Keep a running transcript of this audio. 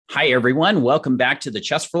Hi, everyone. Welcome back to the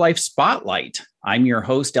Chess for Life Spotlight. I'm your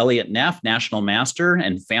host, Elliott Neff, National Master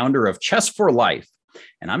and founder of Chess for Life.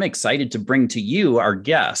 And I'm excited to bring to you our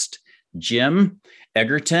guest, Jim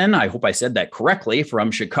Egerton. I hope I said that correctly,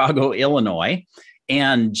 from Chicago, Illinois.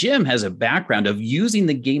 And Jim has a background of using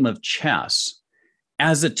the game of chess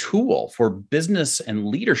as a tool for business and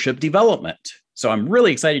leadership development. So I'm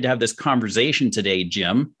really excited to have this conversation today,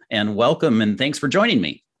 Jim, and welcome and thanks for joining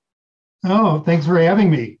me. Oh, thanks for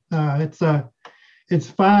having me. It's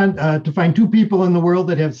fun to find two people in the world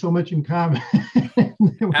that have so much in common.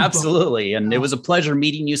 Absolutely. And it was a pleasure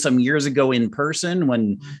meeting you some years ago in person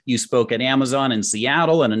when you spoke at Amazon in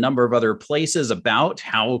Seattle and a number of other places about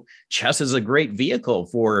how chess is a great vehicle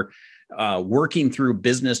for working through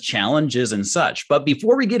business challenges and such. But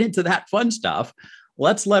before we get into that fun stuff,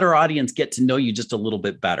 let's let our audience get to know you just a little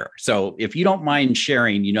bit better. So if you don't mind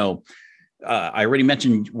sharing, I already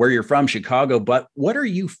mentioned where you're from, Chicago, but what are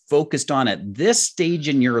you focused on at this stage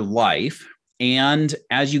in your life? And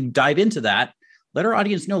as you dive into that, let our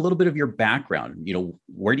audience know a little bit of your background.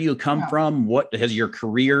 Where do you come from? What has your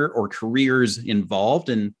career or careers involved?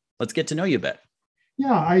 And let's get to know you a bit.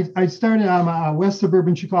 Yeah, I started, I'm a West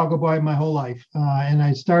suburban Chicago boy my whole life. And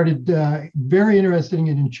I started very interested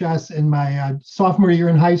in chess in my sophomore year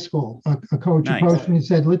in high school. A coach approached me and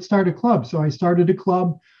said, let's start a club. So I started a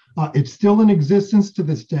club. It's still in existence to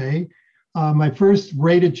this day. My first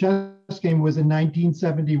rated chess game was in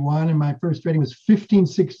 1971, and my first rating was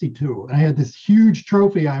 1562. And I had this huge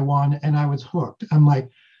trophy I won, and I was hooked. I'm like,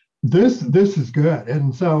 this is good.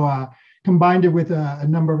 And so combined it with a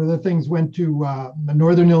number of other things, went to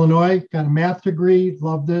Northern Illinois, got a math degree,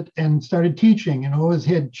 loved it, and started teaching, and always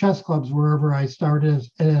had chess clubs wherever I started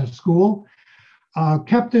at a school.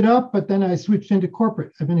 Kept it up, but then I switched into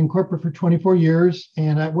corporate. I've been in corporate for 24 years.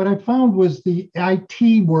 And what I found was the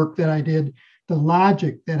IT work that I did, the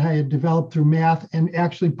logic that I had developed through math and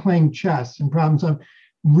actually playing chess and problem solving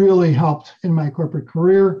really helped in my corporate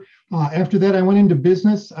career. After that, I went into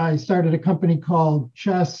business. I started a company called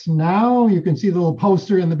Chess Now. You can see the little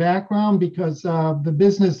poster in the background because the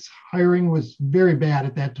business hiring was very bad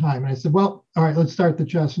at that time. And I said, well, all right, let's start the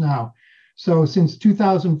Chess Now. So since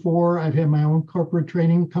 2004, I've had my own corporate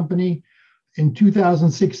training company. In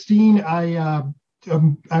 2016, I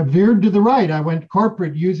veered to the right. I went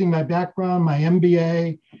corporate using my background, my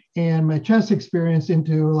MBA, and my chess experience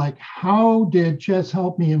into how did chess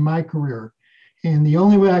help me in my career? And the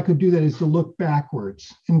only way I could do that is to look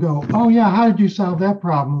backwards and go, oh yeah, how did you solve that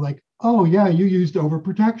problem? Like, oh yeah, you used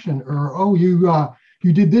overprotection, or oh, you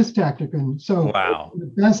did this tactic. And so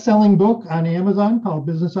the best-selling book on Amazon called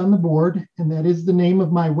Business on the Board, and that is the name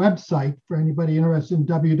of my website for anybody interested in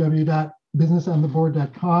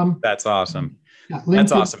www.businessontheboard.com. That's awesome.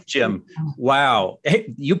 That's awesome, Jim. Wow.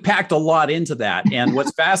 Hey, you packed a lot into that. And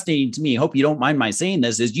what's fascinating to me, hope you don't mind my saying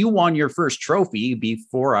this, is you won your first trophy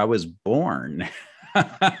before I was born. They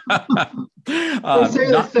say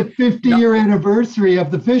it's the 50-year anniversary of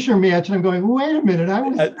the Fisher match, and I'm going, wait a minute, I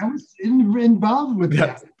was involved with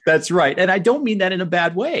that. That's right. And I don't mean that in a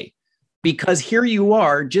bad way, because here you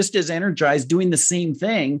are just as energized doing the same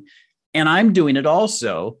thing, and I'm doing it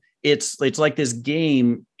also. It's like this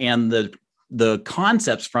game, and the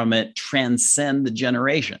concepts from it transcend the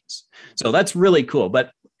generations. So that's really cool.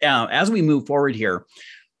 But as we move forward here,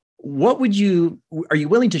 are you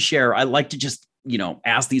willing to share? I like to just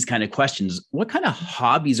ask these kind of questions. What kind of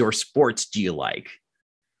hobbies or sports do you like?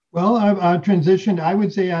 Well, I've transitioned. I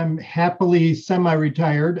would say I'm happily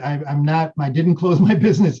semi-retired. I didn't close my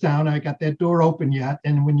business down. I got that door open yet.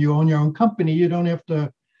 And when you own your own company, you don't have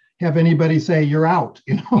to have anybody say you're out.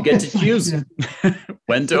 You get to choose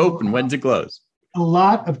when to open, when to close. A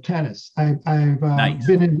lot of tennis. I've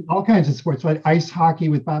been in all kinds of sports. So I had ice hockey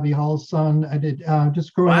with Bobby Hull's son. I did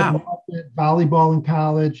just growing up, volleyball in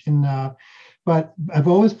college, but I've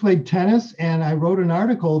always played tennis, and I wrote an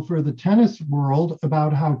article for the tennis world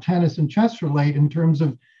about how tennis and chess relate in terms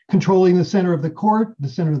of controlling the center of the court, the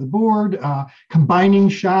center of the board, combining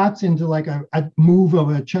shots into like a move of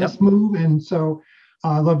a chess move. And so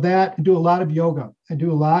I love that. I do a lot of yoga. I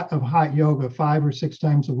do a lot of hot yoga 5 or 6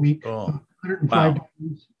 times a week, 105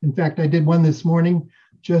 days. In fact, I did one this morning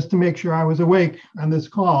just to make sure I was awake on this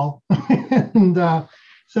call. And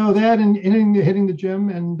so that and hitting the gym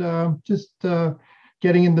and just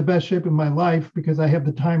getting in the best shape of my life because I have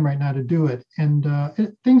the time right now to do it. And I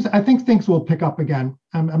think things will pick up again.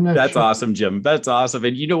 I'm not That's sure. Awesome, Jim. That's awesome.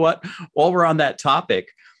 And you know what? While we're on that topic,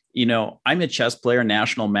 I'm a chess player,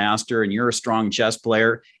 national master, and you're a strong chess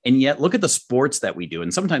player. And yet look at the sports that we do.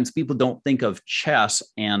 And sometimes people don't think of chess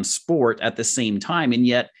and sport at the same time. And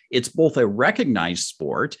yet it's both a recognized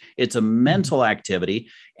sport, it's a mental activity,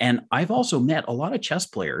 And I've also met a lot of chess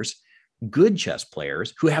players, good chess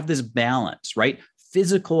players, who have this balance, right?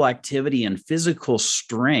 Physical activity and physical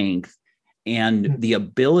strength and the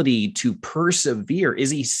ability to persevere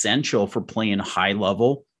is essential for playing high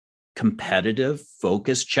level, competitive,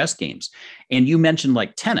 focused chess games. And you mentioned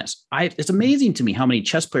like tennis. It's amazing to me how many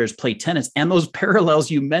chess players play tennis and those parallels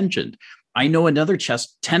you mentioned. I know another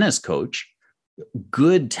tennis coach,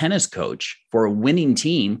 good tennis coach for a winning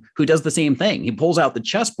team, who does the same thing. He pulls out the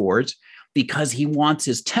chessboards because he wants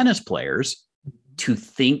his tennis players to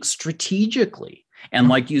think strategically. And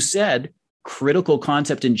like you said, critical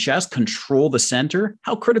concept in chess, control the center.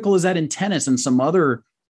 How critical is that in tennis and some other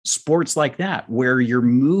sports like that, where your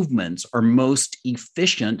movements are most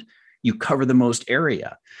efficient? You cover the most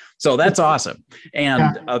area. So that's awesome.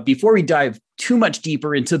 And before we dive too much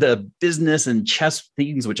deeper into the business and chess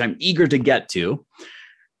things, which I'm eager to get to,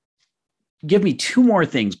 give me two more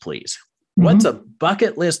things, please. Mm-hmm. What's a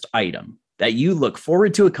bucket list item that you look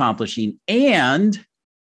forward to accomplishing, and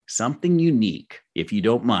something unique, if you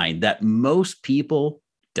don't mind, that most people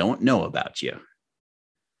don't know about you?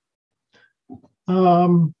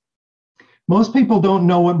 Most people don't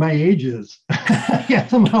know what my age is.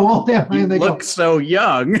 Yes, I'm how old am I? You look so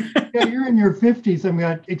young. Yeah, you're in your 50s. I'm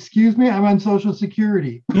like, excuse me, I'm on Social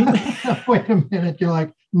Security. Wait a minute. You're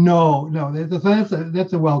like, no.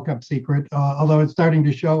 That's a well-kept secret, although it's starting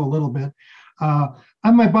to show a little bit.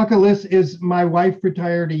 On my bucket list is my wife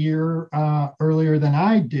retired a year earlier than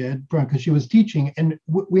I did because she was teaching. And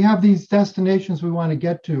we have these destinations we want to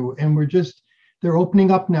get to, and they're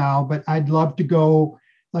opening up now, but I'd love to go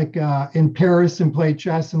like in Paris and play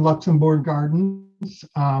chess in Luxembourg Gardens,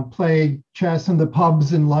 play chess in the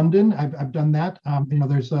pubs in London. I've done that.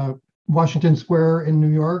 There's a Washington Square in New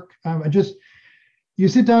York. You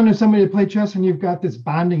sit down with somebody to play chess and you've got this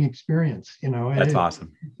bonding experience, That's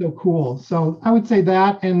awesome. It's so cool. So I would say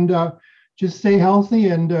that, and just stay healthy.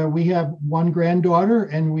 And we have one granddaughter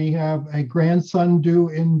and we have a grandson due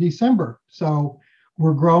in December. So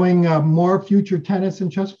we're growing more future tennis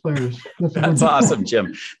and chess players. That's awesome,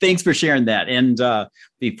 Jim. Thanks for sharing that. And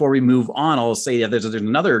before we move on, I'll say that there's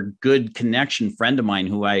another good connection friend of mine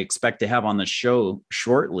who I expect to have on the show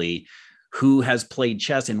shortly, who has played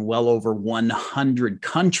chess in well over 100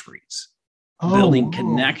 countries, building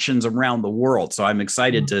connections around the world. So I'm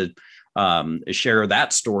excited to share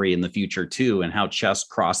that story in the future too, and how chess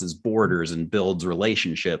crosses borders and builds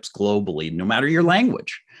relationships globally, no matter your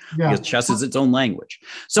language. Because chess is its own language.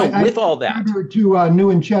 So with all that, to new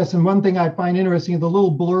in chess, and one thing I find interesting, the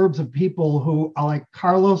little blurbs of people who are like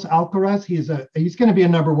Carlos Alcaraz. He's going to be a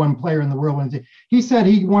number one player in the world. He said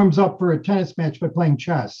he warms up for a tennis match by playing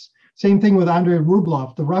chess. Same thing with Andrei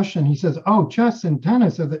Rublev, the Russian. He says, chess and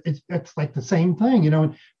tennis, it's like the same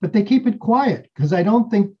thing, but they keep it quiet because I don't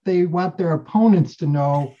think they want their opponents to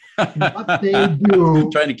know what they do.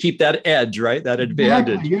 Trying to keep that edge, right? That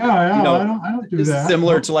advantage. Yeah. I don't do that.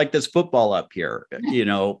 Similar to like this football up here.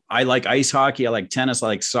 I like ice hockey, I like tennis, I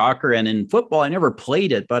like soccer. And in football, I never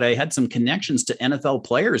played it, but I had some connections to NFL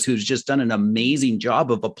players who's just done an amazing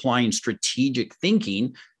job of applying strategic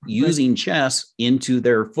thinking using chess into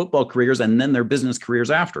their football careers and then their business careers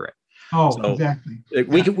after it. Exactly.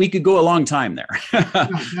 We could go a long time there.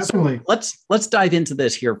 Definitely. So let's dive into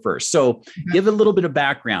this here first. So give a little bit of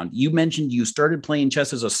background. You mentioned you started playing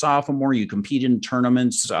chess as a sophomore. You competed in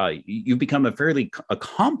tournaments. You've become a fairly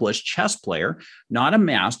accomplished chess player, not a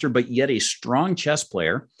master, but yet a strong chess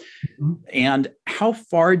player. Mm-hmm. And how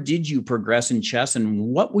far did you progress in chess? And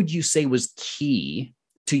what would you say was key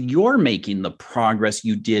to your making the progress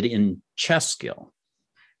you did in chess skill?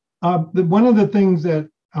 One of the things that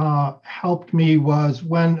helped me was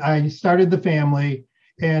when I started the family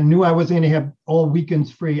and knew I wasn't going to have all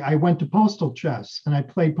weekends free, I went to postal chess and I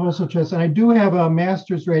played postal chess. And I do have a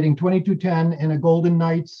master's rating, 2210, and a Golden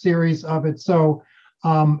Knights series of it. So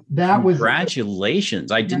that was—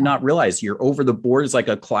 Congratulations. I did not realize you're over the board as like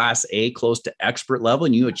a class A, close to expert level,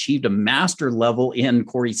 and you achieved a master level in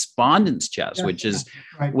correspondence chess, which is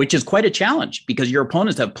quite a challenge because your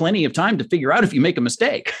opponents have plenty of time to figure out if you make a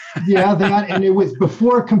mistake. And it was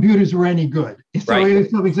before computers were any good. So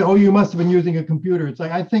somebody said, you must have been using a computer. It's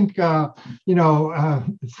like, I think,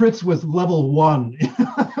 Fritz was level 1.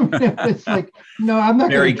 It's like, no, I'm not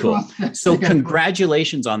going to trust that. So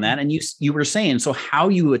congratulations on that. And you were saying, so how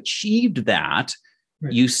you achieved that,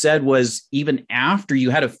 you said was even after you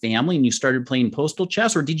had a family and you started playing postal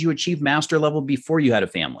chess, or did you achieve master level before you had a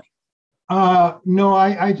family? No,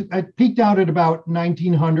 I peaked out at about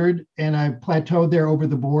 1900 and I plateaued there over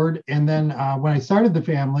the board. And then when I started the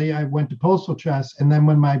family, I went to postal chess. And then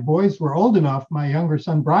when my boys were old enough, my younger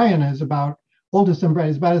son, Brian, is about oldest son, Brad,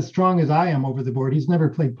 is about as strong as I am over the board. He's never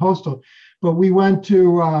played Postal, but we went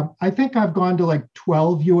to, I think I've gone to like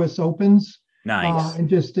 12 US Opens. Nice.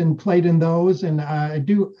 And played in those. And I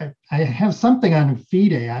have something on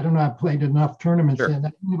FIDE. I don't know, I've played enough tournaments Sure. and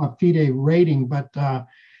I don't have a FIDE rating, but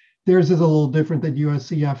theirs is a little different than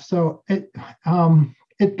USCF. So it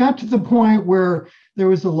got to the point where there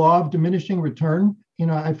was a law of diminishing return.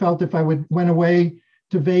 I felt if I went away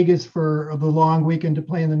to Vegas for the long weekend to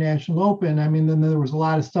play in the National Open, I mean, then there was a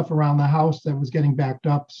lot of stuff around the house that was getting backed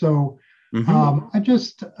up. So I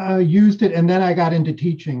just used it. And then I got into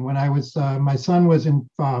teaching when I was, my son was in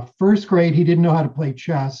first grade. He didn't know how to play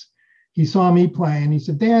chess. He saw me play and he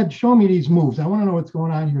said, Dad, show me these moves. I want to know what's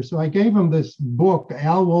going on here. So I gave him this book,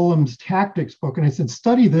 Al Woolham's tactics book. And I said,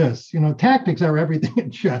 study this, tactics are everything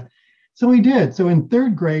in chess. So he did. So in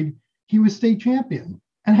third grade, he was state champion.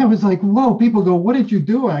 And I was like, whoa, people go, what did you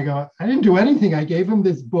do? I go, I didn't do anything. I gave him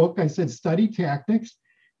this book. I said, study tactics,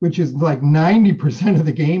 which is like 90% of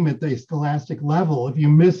the game at the scholastic level. If you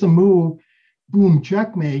miss a move, boom,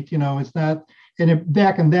 checkmate. It's not,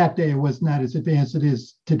 back in that day, it was not as advanced as it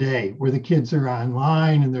is today, where the kids are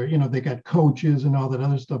online and they got coaches and all that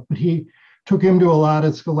other stuff. But he took him to a lot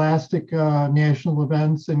of scholastic national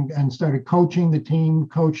events and started coaching the team,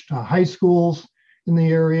 coached high schools in the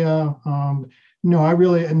area. I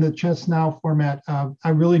really, in the Chess Now format, I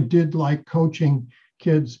really did like coaching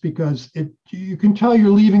kids because you can tell you're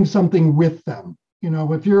leaving something with them.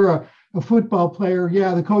 If you're a football player,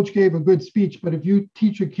 yeah, the coach gave a good speech, but if you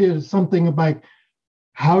teach a kid something about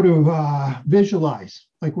how to visualize,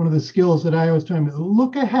 like one of the skills that I always tell them,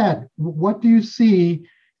 look ahead. What do you see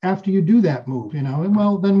after you do that move? And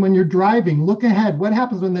well, then when you're driving, look ahead. What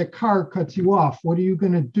happens when that car cuts you off? What are you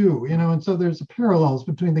going to do? And so there's parallels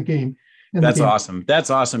between the game. That's awesome. That's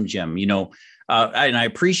awesome, Jim. And I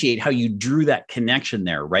appreciate how you drew that connection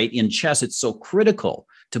there, right? In chess, it's so critical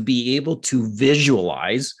to be able to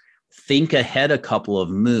visualize, think ahead a couple of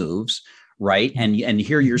moves, right? And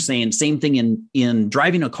here you're saying same thing in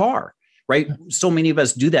driving a car, right? So many of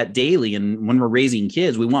us do that daily. And when we're raising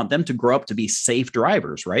kids, we want them to grow up to be safe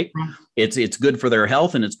drivers, right? It's good for their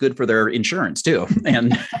health and it's good for their insurance too.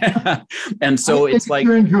 And so it's like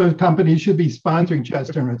insurance companies should be sponsoring chess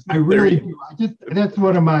tournaments. I really do. That's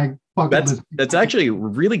one of my bucket list. That's actually a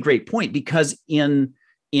really great point, because in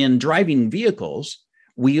driving vehicles,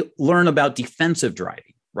 we learn about defensive driving.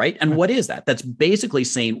 Right. And what is that? That's basically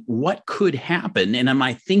saying what could happen. And am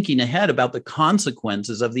I thinking ahead about the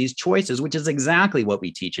consequences of these choices, which is exactly what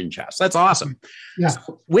we teach in chess. That's awesome. Yeah.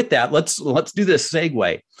 So with that, let's do this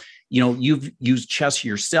segue. You've used chess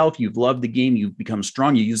yourself. You've loved the game. You've become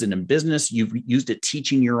strong. You use it in business. You've used it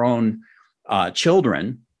teaching your own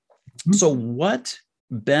children. So what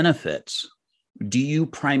benefits do you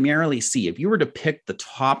primarily see? If you were to pick the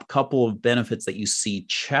top couple of benefits that you see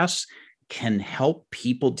chess can help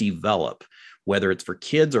people develop, whether it's for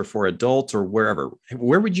kids or for adults or wherever,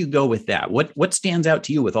 where would you go with that? What stands out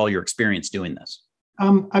to you with all your experience doing this?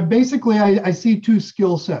 I see two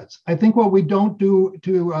skill sets. I think what we don't do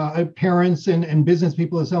to parents and business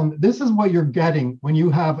people is tell them, this is what you're getting when you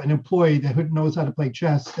have an employee that knows how to play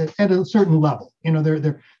chess at a certain level.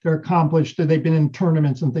 They're accomplished, they've been in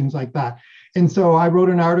tournaments and things like that. And so I wrote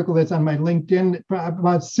an article that's on my LinkedIn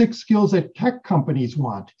about 6 skills that tech companies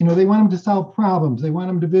want. They want them to solve problems. They want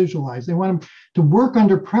them to visualize. They want them to work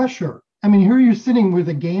under pressure. I mean, here you're sitting with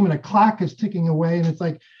a game and a clock is ticking away and it's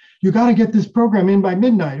like, you got to get this program in by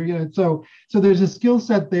midnight. So there's a skill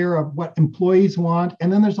set there of what employees want.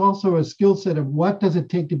 And then there's also a skill set of what does it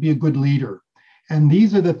take to be a good leader? And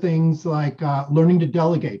these are the things like learning to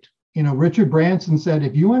delegate. Richard Branson said,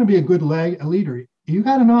 if you want to be a good leader, you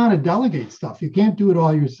got to know how to delegate stuff. You can't do it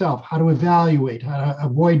all yourself, how to evaluate, how to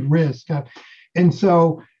avoid risk. And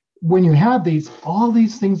so when you have all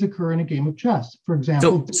these things occur in a game of chess, for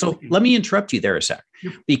example. So let me interrupt you there a sec,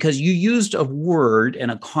 because you used a word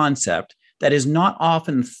and a concept that is not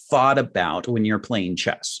often thought about when you're playing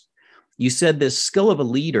chess. You said this skill of a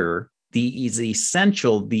leader is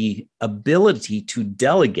essential, the ability to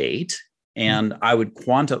delegate. And I would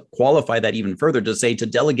qualify that even further to say to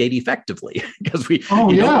delegate effectively, because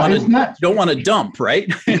don't want to dump, right?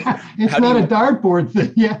 It's not a dartboard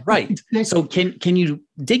thing. Yeah. Right. So can you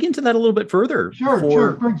dig into that a little bit further?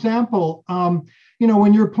 Sure. For example,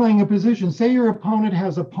 when you're playing a position, say your opponent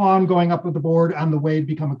has a pawn going up with the board on the way to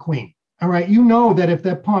become a queen. All right. That if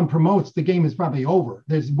that pawn promotes, the game is probably over.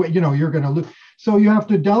 You're going to lose. So you have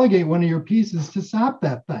to delegate one of your pieces to stop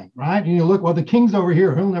that thing, right? And you look, well, the king's over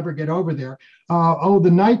here. He'll never get over there. The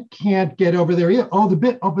knight can't get over there either.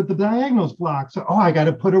 But the diagonal's blocked. So, I got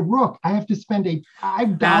to put a rook. I have to spend a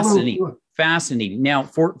 $5 rook. fascinating. Now,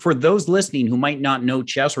 for those listening who might not know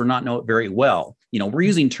chess or not know it very well, we're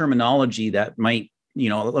using terminology that might,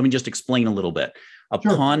 let me just explain a little bit. A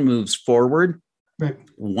pawn moves forward, right,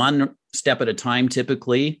 one step at a time.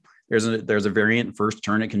 Typically, there's a variant first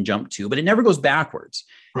turn it can jump to, but it never goes backwards.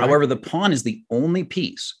 Right. However, the pawn is the only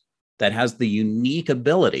piece that has the unique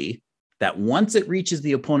ability that once it reaches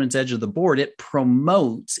the opponent's edge of the board, it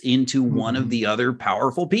promotes into one of the other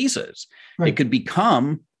powerful pieces. Right. It could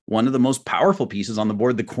become one of the most powerful pieces on the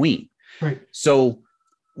board, the queen. Right. So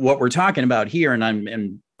what we're talking about here, and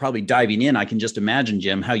I'm probably diving in, I can just imagine,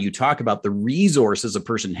 Jim, how you talk about the resources a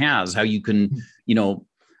person has, how you can,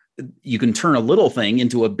 you can turn a little thing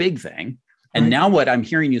into a big thing. And now what I'm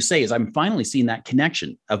hearing you say is I'm finally seeing that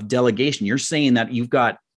connection of delegation. You're saying that you've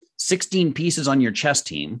got 16 pieces on your chess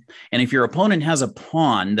team. And if your opponent has a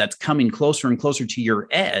pawn that's coming closer and closer to your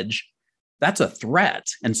edge, that's a threat.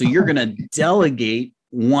 And so you're going to delegate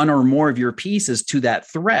one or more of your pieces to that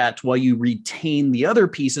threat while you retain the other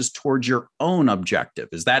pieces towards your own objective.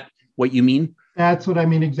 Is that what you mean? That's what I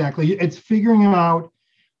mean. Exactly. It's figuring out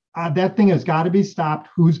that thing has got to be stopped.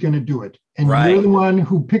 Who's going to do it? And you're the one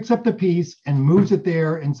who picks up the piece and moves it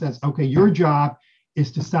there and says, okay, your job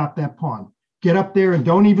is to stop that pawn. Get up there and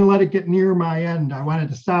don't even let it get near my end. I wanted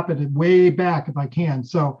to stop it way back if I can.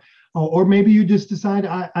 So, or maybe you just decide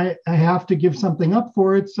I have to give something up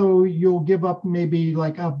for it. So you'll give up maybe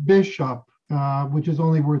like a bishop, which is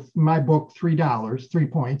only worth, my book, $3, 3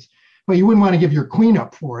 points. But you wouldn't want to give your queen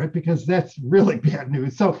up for it because that's really bad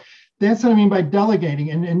news. So that's what I mean by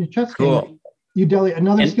delegating. And in the chess game, you delegate.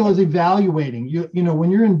 Another skill is evaluating. You know, when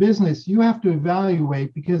you're in business, you have to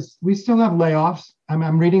evaluate because we still have layoffs.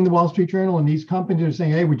 I'm reading the Wall Street Journal, and these companies are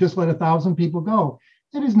saying, hey, we just let 1,000 people go.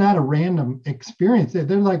 That is not a random experience.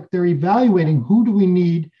 They're evaluating who do we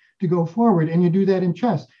need to go forward. And you do that in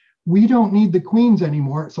chess. We don't need the queens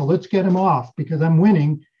anymore. So let's get them off because I'm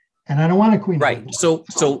winning and I don't want a queen. Right. Anymore.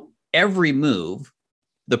 So every move,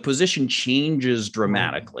 the position changes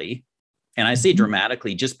dramatically. And I say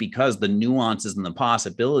dramatically just because the nuances and the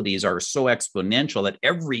possibilities are so exponential that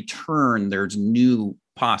every turn there's new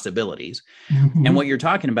possibilities. And what you're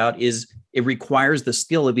talking about is it requires the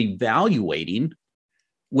skill of evaluating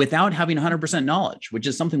without having 100% knowledge, which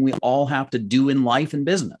is something we all have to do in life and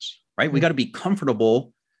business, right? We got to be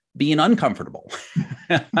comfortable being uncomfortable.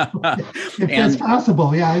 If that's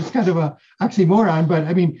possible. Yeah, it's kind of a oxymoron, but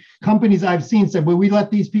I mean, companies I've seen said, well, we let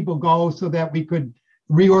these people go so that we could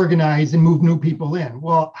reorganize and move new people in.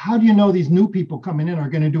 Well, how do you know these new people coming in are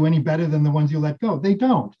going to do any better than the ones you let go? They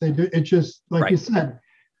don't. They do. It's just like you said,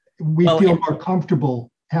 we feel more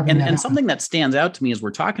comfortable having that. And something that stands out to me as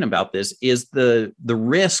we're talking about this is the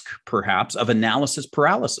risk, perhaps, of analysis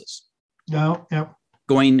paralysis. No,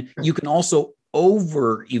 you can also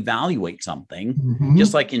over evaluate something.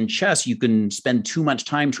 Just like in chess, you can spend too much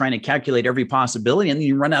time trying to calculate every possibility and then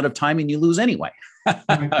you run out of time and you lose anyway.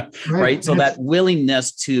 Right. So that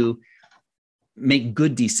willingness to make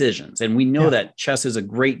good decisions. And we know that chess is a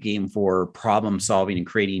great game for problem solving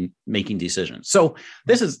and making decisions. So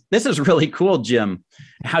this is really cool, Jim,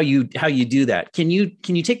 how you do that. Can you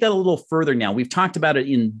take that a little further now? We've talked about it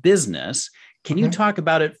in business. Can you talk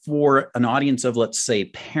about it for an audience of, let's say,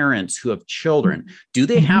 parents who have children? Do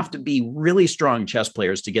they have to be really strong chess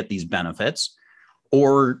players to get these benefits?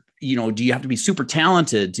 Or, do you have to be super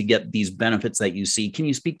talented to get these benefits that you see? Can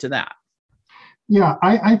you speak to that? Yeah,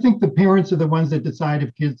 I think the parents are the ones that decide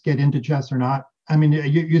if kids get into chess or not. I mean,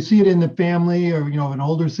 you see it in the family or, an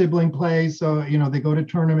older sibling plays. So, they go to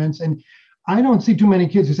tournaments and I don't see too many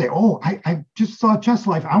kids who say, oh, I just saw Chess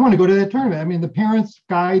Life. I want to go to that tournament. I mean, the parents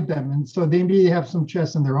guide them. And so they maybe have some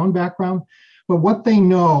chess in their own background. But what they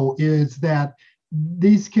know is that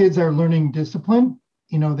these kids are learning discipline.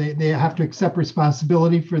 They have to accept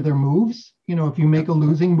responsibility for their moves. If you make a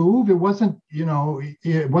losing move, it wasn't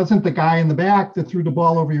the guy in the back that threw the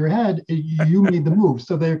ball over your head. You made the move.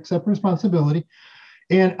 So they accept responsibility.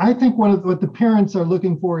 And I think what the parents are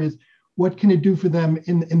looking for is, what can it do for them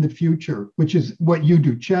in the future, which is what you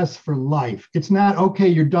do, chess for life. It's not, okay,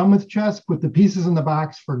 you're done with chess, put the pieces in the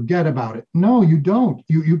box, forget about it. No, you don't.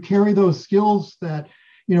 You carry those skills that,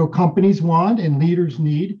 companies want and leaders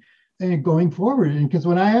need going forward. And because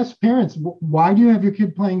when I ask parents, why do you have your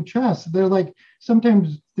kid playing chess? They're like,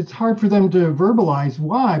 sometimes it's hard for them to verbalize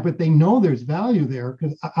why, but they know there's value there.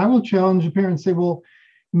 Because I will challenge a parent and say, well,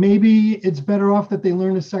 maybe it's better off that they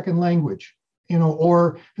learn a second language.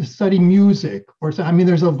 Or study music, or so. I mean,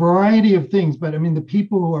 there's a variety of things, but I mean, the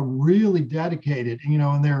people who are really dedicated,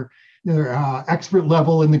 and they're expert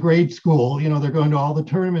level in the grade school, they're going to all the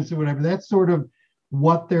tournaments or whatever. That's sort of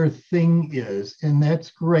what their thing is. And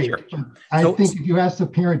that's great. Sure. I think if you ask a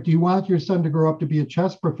parent, do you want your son to grow up to be a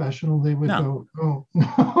chess professional? They would go, oh,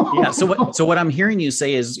 no. Yeah. So what I'm hearing you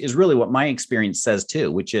say is really what my experience says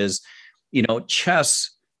too, which is,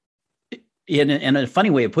 chess, in a funny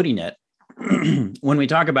way of putting it, when we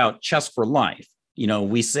talk about chess for life,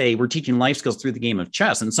 we say we're teaching life skills through the game of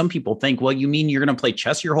chess. And some people think, well, you mean you're going to play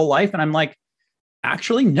chess your whole life? And I'm like,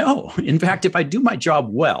 actually, no. In fact, if I do my job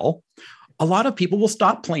well, a lot of people will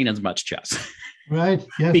stop playing as much chess. Right.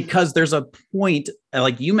 Yes. Because there's a point,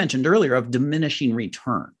 like you mentioned earlier, of diminishing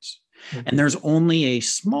returns. Mm-hmm. And there's only a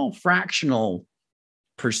small fractional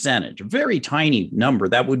percentage, a very tiny number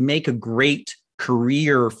that would make a great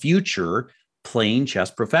career future playing chess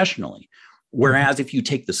professionally. Whereas if you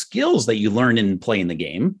take the skills that you learn in playing the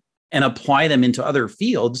game and apply them into other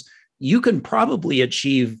fields, you can probably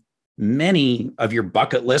achieve many of your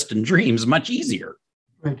bucket list and dreams much easier.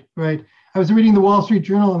 Right. I was reading the Wall Street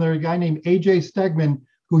Journal, and there's a guy named AJ Stegman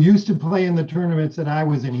who used to play in the tournaments that I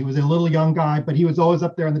was in. He was a little young guy, but he was always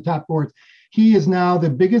up there on the top boards. He is now the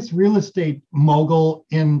biggest real estate mogul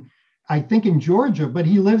I think in Georgia, but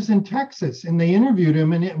he lives in Texas. And they interviewed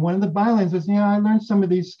him, and one of the bylines was, I learned some of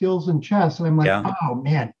these skills in chess. And I'm like, oh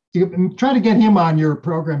man, try to get him on your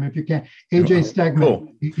program if you can. AJ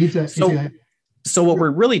Stegman. Cool. So what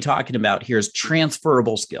we're really talking about here is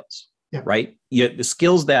transferable skills, right? The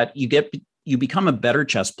skills that you become a better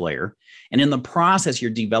chess player. And in the process,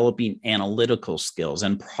 you're developing analytical skills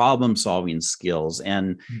and problem solving skills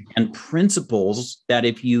and principles that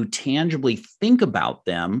if you tangibly think about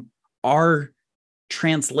them are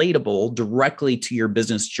translatable directly to your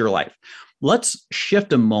business, to your life. Let's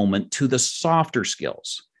shift a moment to the softer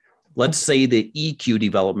skills. Let's say the EQ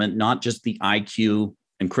development, not just the IQ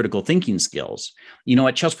and critical thinking skills.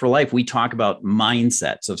 At Chess for Life, we talk about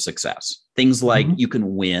mindsets of success. Things like you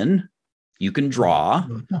can win, you can draw,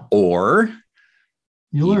 or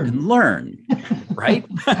you can learn, right?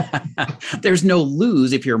 There's no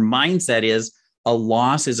lose if your mindset is a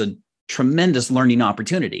loss is a tremendous learning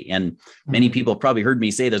opportunity. And many people have probably heard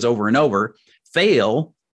me say this over and over.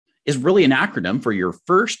 Fail is really an acronym for your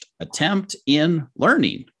first attempt in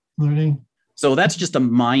learning. So that's just a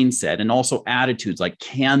mindset, and also attitudes, like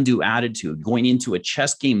can-do attitude. Going into a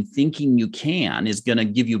chess game thinking you can is going to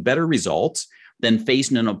give you better results than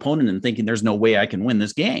facing an opponent and thinking there's no way I can win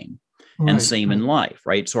this game. Right. And same in life,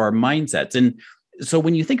 right? So our mindsets. And so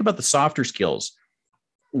when you think about the softer skills,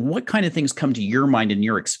 what kind of things come to your mind in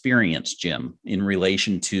your experience, Jim, in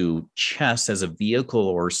relation to chess as a vehicle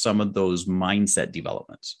or some of those mindset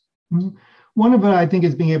developments? Mm-hmm. One of it, I think,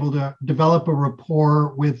 is being able to develop a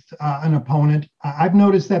rapport with an opponent. I've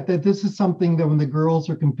noticed that this is something that when the girls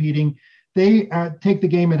are competing, they take the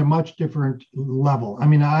game at a much different level. I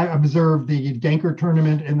mean, I observed the Danker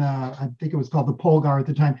tournament I think it was called the Polgar at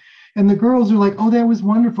the time. And the girls are like, oh, that was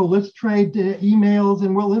wonderful. Let's trade emails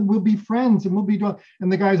and we'll be friends and we'll be doing.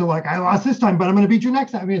 And the guys are like, I lost this time, but I'm going to beat you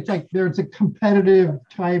next time. I mean, it's like there's a competitive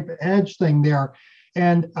type edge thing there.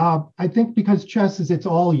 And I think because chess it's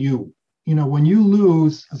all you. When you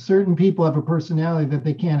lose, certain people have a personality that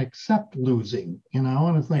they can't accept losing,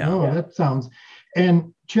 and it's like, that sounds,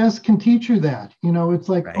 and chess can teach you that, it's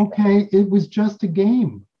like, okay, it was just a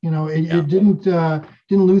game, it didn't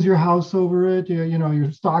lose your house over it.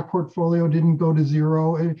 Your stock portfolio didn't go to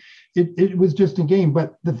zero. It was just a game.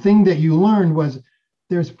 But the thing that you learned was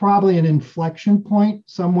there's probably an inflection point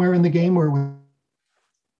somewhere in the game where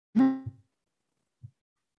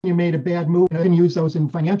you made a bad move. You can use those in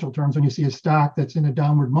financial terms when you see a stock that's in a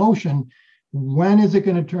downward motion. When is it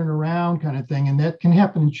going to turn around, kind of thing? And that can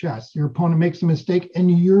happen in chess. Your opponent makes a mistake and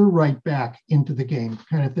you're right back into the game,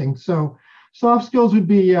 kind of thing. So soft skills would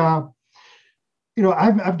be, I've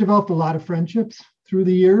developed a lot of friendships through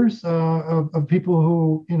the years of people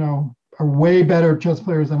who, are way better chess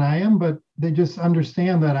players than I am, but they just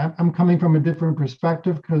understand that I'm coming from a different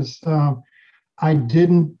perspective because I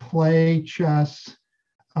didn't play chess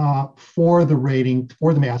for the rating,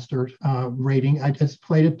 for the master rating. I just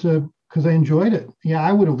played it because I enjoyed it. Yeah,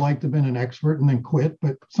 I would have liked to have been an expert and then quit,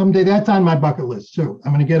 but someday that's on my bucket list too.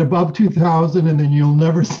 I'm going to get above 2000 and then you'll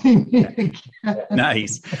never see me again.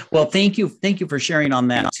 Nice. Well, thank you. Thank you for sharing on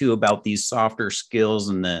that too, about these softer skills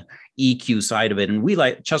and the EQ side of it. And we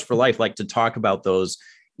like Chess for Life like to talk about those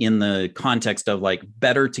in the context of like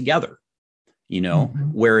better together,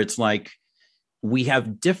 where it's like we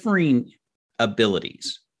have differing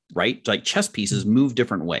abilities, right? Like chess pieces move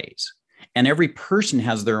different ways. And every person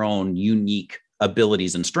has their own unique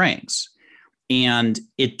abilities and strengths. And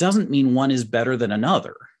it doesn't mean one is better than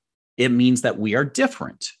another. It means that we are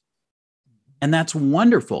different. And that's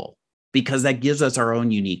wonderful. because that gives us our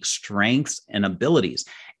own unique strengths and abilities.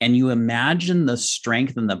 And you imagine the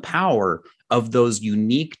strength and the power of those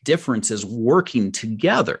unique differences working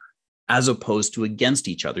together as opposed to against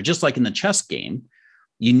each other. Just like in the chess game,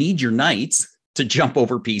 you need your knights to jump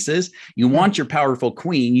over pieces. You want your powerful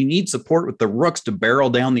queen. You need support with the rooks to barrel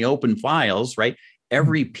down the open files, right?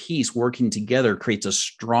 Every piece working together creates a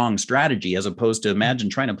strong strategy, as opposed to imagine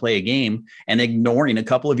trying to play a game and ignoring a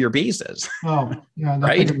couple of your pieces. Oh, yeah,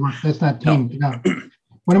 right? That's not team. No.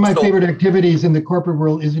 One of my favorite activities in the corporate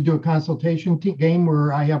world is to do a consultation game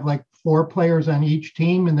where I have like 4 players on each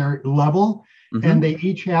team and their level, and they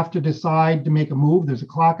each have to decide to make a move. There's a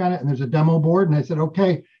clock on it and there's a demo board. And I said,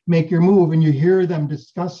 okay, make your move. And you hear them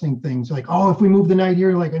discussing things like, oh, if we move the knight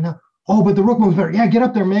here, like, oh, but the rook moves better. Yeah, get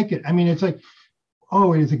up there, make it. I mean, it's like,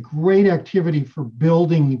 oh, it is a great activity for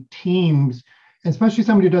building teams, especially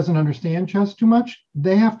somebody who doesn't understand chess too much.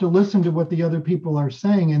 They have to listen to what the other people are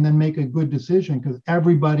saying and then make a good decision, because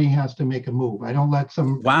everybody has to make a move. I don't let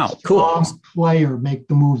some strong player make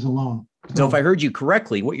the moves alone. So if I heard you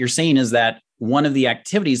correctly, what you're saying is that one of the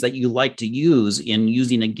activities that you like to use in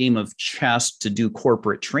using a game of chess to do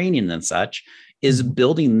corporate training and such is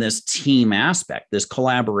building this team aspect, this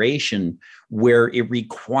collaboration where it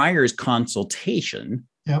requires consultation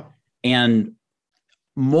and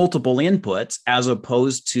multiple inputs, as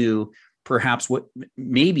opposed to perhaps what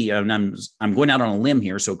maybe, and I'm going out on a limb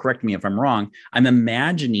here, so correct me if I'm wrong, I'm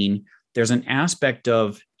imagining there's an aspect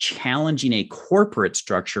of challenging a corporate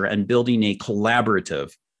structure and building a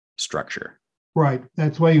collaborative structure. Right.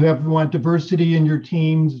 That's why you want diversity in your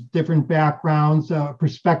teams, different backgrounds,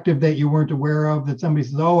 perspective that you weren't aware of, that somebody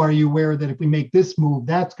says, oh, are you aware that if we make this move,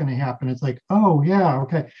 that's going to happen? It's like, oh, yeah,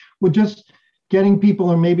 okay. Well, just getting people,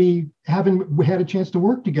 or maybe haven't had a chance to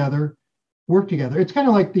work together. It's kind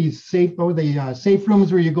of like these safe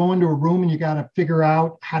rooms where you go into a room and you got to figure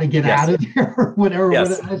out how to get out of there or whatever.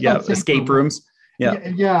 Escape rooms.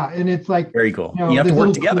 Yeah. And it's like, very cool. You have to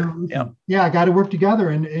work together. I got to work together.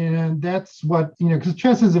 And that's what, because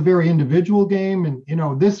chess is a very individual game. And,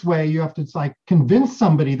 this way you have to convince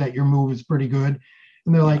somebody that your move is pretty good.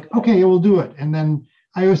 And they're like, okay, we'll do it. And then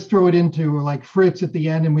I always throw it into like Fritz at the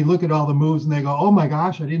end, and we look at all the moves and they go, oh my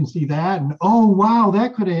gosh, I didn't see that. And oh, wow,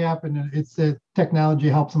 that could have happened. And it's the technology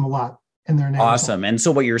helps them a lot. And they're awesome. And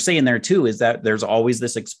so what you're saying there too is that there's always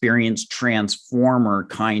this experience transformer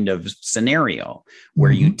kind of scenario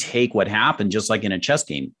where you take what happened, just like in a chess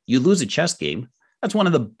game. You lose a chess game. That's one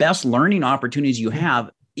of the best learning opportunities you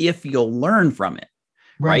have if you'll learn from it,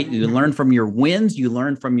 right? You learn from your wins, you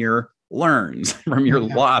learn from your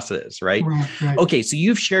losses, right? Okay, so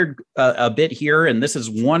you've shared a bit here, and this is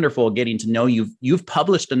wonderful getting to know you. You've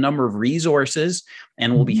published a number of resources,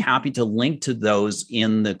 and we'll be happy to link to those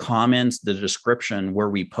in the comments, the description where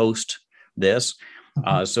we post this,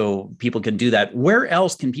 so people can do that. Where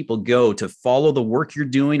else can people go to follow the work you're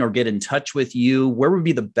doing or get in touch with you? Where would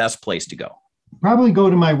be the best place to go? Probably go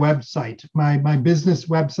to my website. My business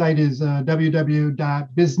website is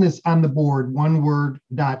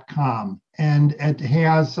www.businessontheboard.com. And it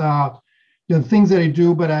has the things that I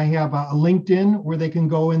do, but I have a LinkedIn where they can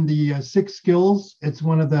go in the 6 skills. It's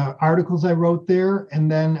one of the articles I wrote there. And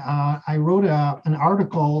then I wrote an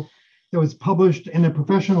article that was published in a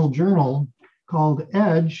professional journal called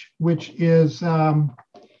Edge, which is, I'm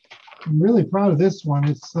really proud of this one.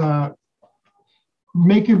 It's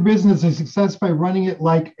make your business a success by running it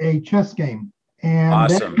like a chess game. And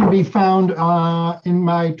that can be found in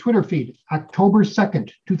my Twitter feed, October 2nd,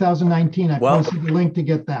 2019. I posted the link to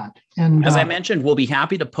get that. And as I mentioned, we'll be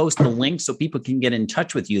happy to post the link so people can get in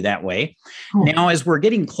touch with you that way. Cool. Now, as we're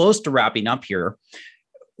getting close to wrapping up here,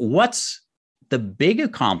 what's the big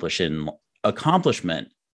accomplishment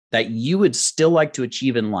that you would still like to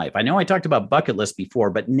achieve in life? I know I talked about bucket list before,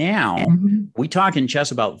 but now we talk in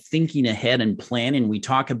chess about thinking ahead and planning. We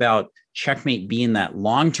talk about checkmate being that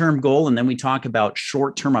long-term goal, and then we talk about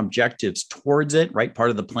short-term objectives towards it, right? Part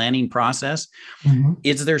of the planning process.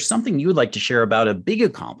 Is there something you would like to share about a big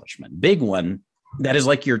accomplishment, big one, that is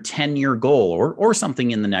like your 10-year goal or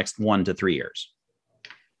something in the next 1 to 3 years?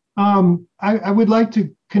 I would like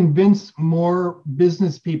to convince more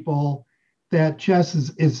business people that chess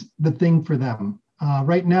is the thing for them.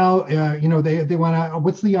 Right now, they want to,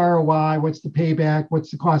 what's the ROI? What's the payback?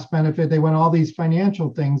 What's the cost benefit? They want all these financial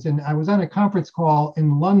things. And I was on a conference call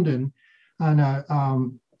in London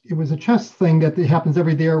on it was a chess thing that happens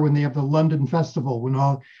every year when they have the London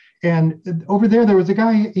Festival. And over there was a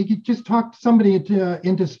guy, he just talked somebody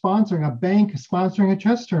into sponsoring a bank, sponsoring a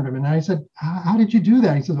chess tournament. And I said, how did you do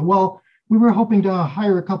that? He said, well, we were hoping to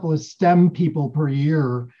hire a couple of STEM people per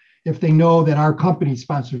year if they know that our company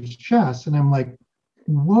sponsors chess. And I'm like,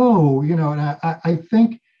 whoa, and I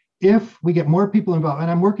think if we get more people involved,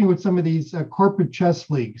 and I'm working with some of these corporate chess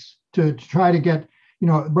leagues to try to get,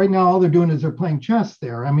 right now all they're doing is they're playing chess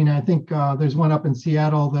there. I mean, I think there's one up in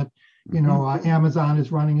Seattle that, Amazon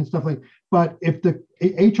is running and stuff like. But if the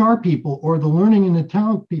HR people or the learning and the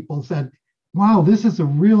talent people said, wow, this is a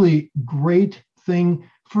really great thing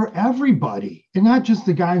for everybody, and not just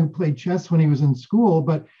the guy who played chess when he was in school,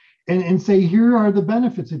 but and say, here are the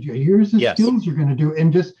benefits of you. Here's the skills you're going to do,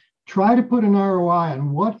 and just try to put an ROI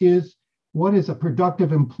on what is a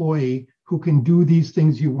productive employee who can do these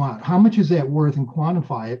things you want. How much is that worth, and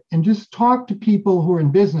quantify it, and just talk to people who are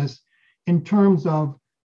in business in terms of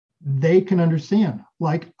they can understand,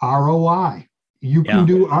 like ROI. You can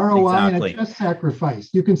do ROI in a chess sacrifice.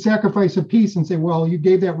 You can sacrifice a piece and say, well, you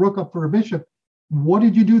gave that rook up for a bishop. What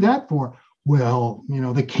did you do that for? Well,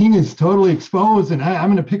 the king is totally exposed, and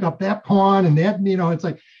I'm going to pick up that pawn, and that,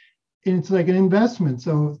 it's like an investment.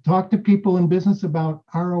 So talk to people in business about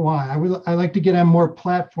ROI. I like to get on more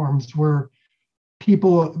platforms where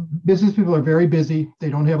business people are very busy. They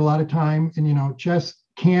don't have a lot of time, and chess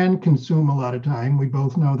can consume a lot of time. We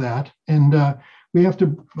both know that, and we have to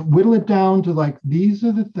whittle it down to, like, these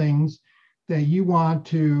are the things that you want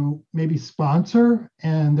to maybe sponsor.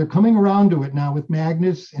 And they're coming around to it now with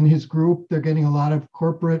Magnus and his group. They're getting a lot of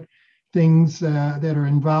corporate things that are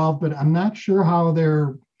involved, but I'm not sure how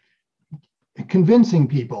they're convincing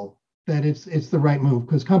people that it's the right move,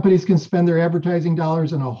 because companies can spend their advertising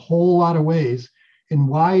dollars in a whole lot of ways. And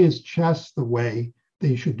why is chess the way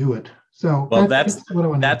they should do it? So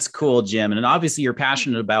that's cool, Jim. And obviously you're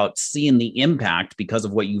passionate about seeing the impact because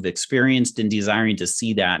of what you've experienced and desiring to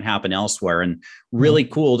see that happen elsewhere. And really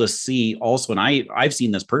cool to see also, and I've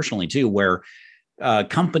seen this personally too, where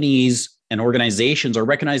companies and organizations are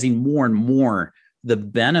recognizing more and more the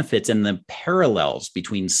benefits and the parallels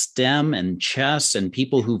between STEM and chess, and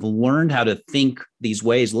people who've learned how to think these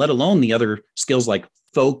ways, let alone the other skills like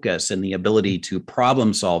focus and the ability to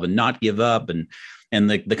problem solve and not give up, and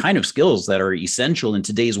the kind of skills that are essential in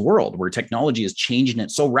today's world where technology is changing it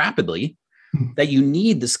so rapidly that you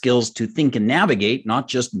need the skills to think and navigate, not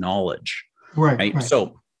just knowledge. Right.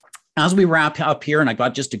 So as we wrap up here, and I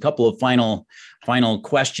got just a couple of final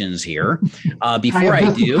questions here. Before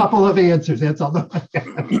I do, a couple of answers. That's all.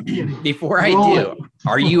 Before I do,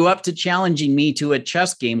 are you up to challenging me to a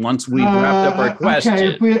chess game once we've wrapped up our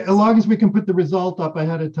questions? Okay, as long as we can put the result up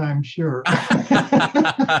ahead of time, sure.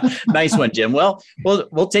 Nice one, Jim. Well,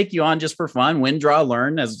 we'll take you on just for fun, win, draw,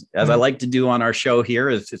 learn, as I like to do on our show here,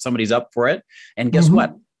 if somebody's up for it. And guess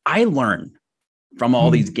what? I learn from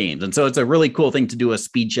all these games. And so it's a really cool thing to do a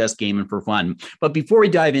speed chess game and for fun. But before we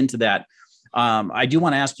dive into that, I do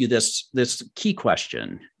want to ask you this key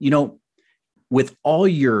question. With all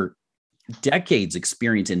your decades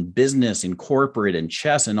experience in business, in corporate, and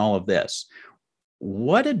chess, and all of this,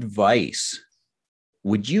 what advice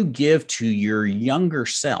would you give to your younger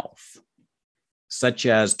self, such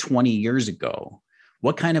as 20 years ago?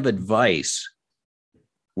 What kind of advice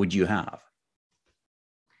would you have?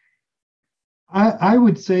 I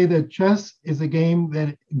would say that chess is a game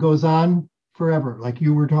that goes on forever. Like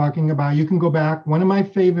you were talking about, you can go back. One of my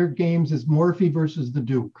favorite games is Morphy versus the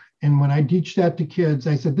Duke. And when I teach that to kids,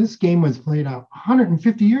 I said, this game was played out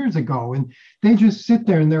 150 years ago. And they just sit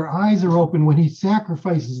there and their eyes are open when he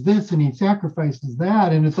sacrifices this and he sacrifices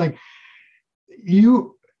that. And it's like,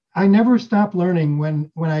 I never stop learning when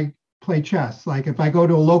I play chess. Like if I go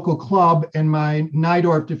to a local club and my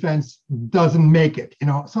Najdorf defense doesn't make it,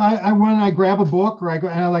 so I grab a book or I go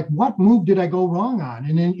and I'm like, what move did I go wrong on?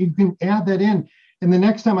 And then you can add that in. And the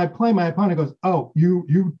next time I play, my opponent goes, oh,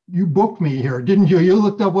 you booked me here, didn't you? You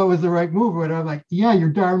looked up what was the right move. And I'm like, yeah, you're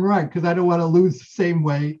darn right, because I don't want to lose the same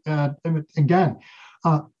way again.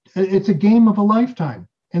 It's a game of a lifetime.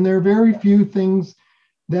 And there are very few things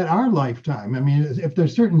that are lifetime. I mean, if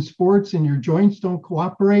there's certain sports and your joints don't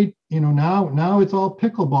cooperate, now it's all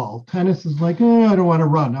pickleball. Tennis is like, I don't want to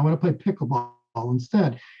run. I want to play pickleball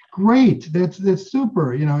instead. Great. That's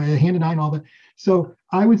super, hand and eye and all that. So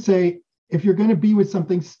I would say, if you're going to be with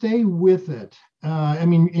something, stay with it.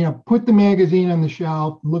 Put the magazine on the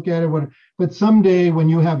shelf, look at it, but someday when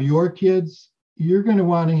you have your kids, you're going to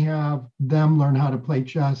want to have them learn how to play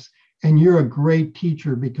chess. And you're a great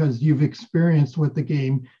teacher because you've experienced what the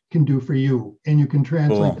game can do for you, and you can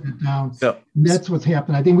translate that down. So that's what's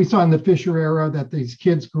happened. I think we saw in the Fisher era that these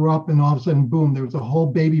kids grew up, and all of a sudden, boom, there was a whole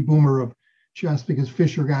baby boomer of chess because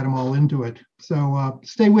Fisher got them all into it. So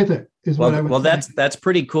stay with it is what I would say. That's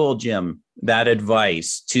pretty cool, Jim. That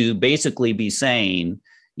advice to basically be saying,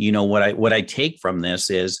 what I take from this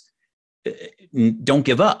is, don't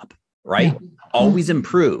give up. right? Yeah. Always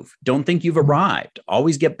improve. Don't think you've arrived.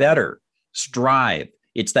 Always get better. Strive.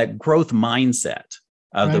 It's that growth mindset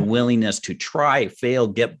of the willingness to try, fail,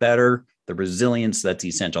 get better, the resilience that's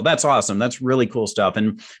essential. That's awesome. That's really cool stuff.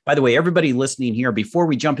 And by the way, everybody listening here, before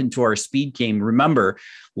we jump into our speed game, remember,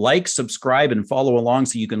 like, subscribe, and follow along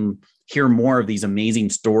so you can hear more of these amazing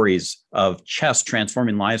stories of chess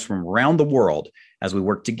transforming lives from around the world as we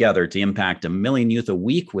work together to impact 1 million youth a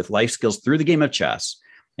week with life skills through the game of chess,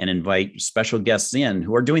 and invite special guests in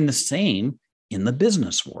who are doing the same in the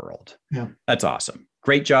business world. Yeah, that's awesome.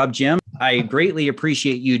 Great job, Jim. I greatly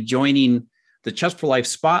appreciate you joining the Chess for Life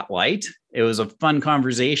Spotlight. It was a fun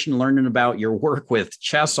conversation learning about your work with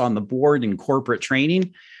chess on the board and corporate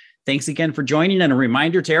training. Thanks again for joining. And a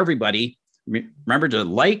reminder to everybody, remember to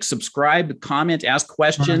like, subscribe, comment, ask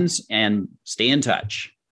questions, and stay in touch.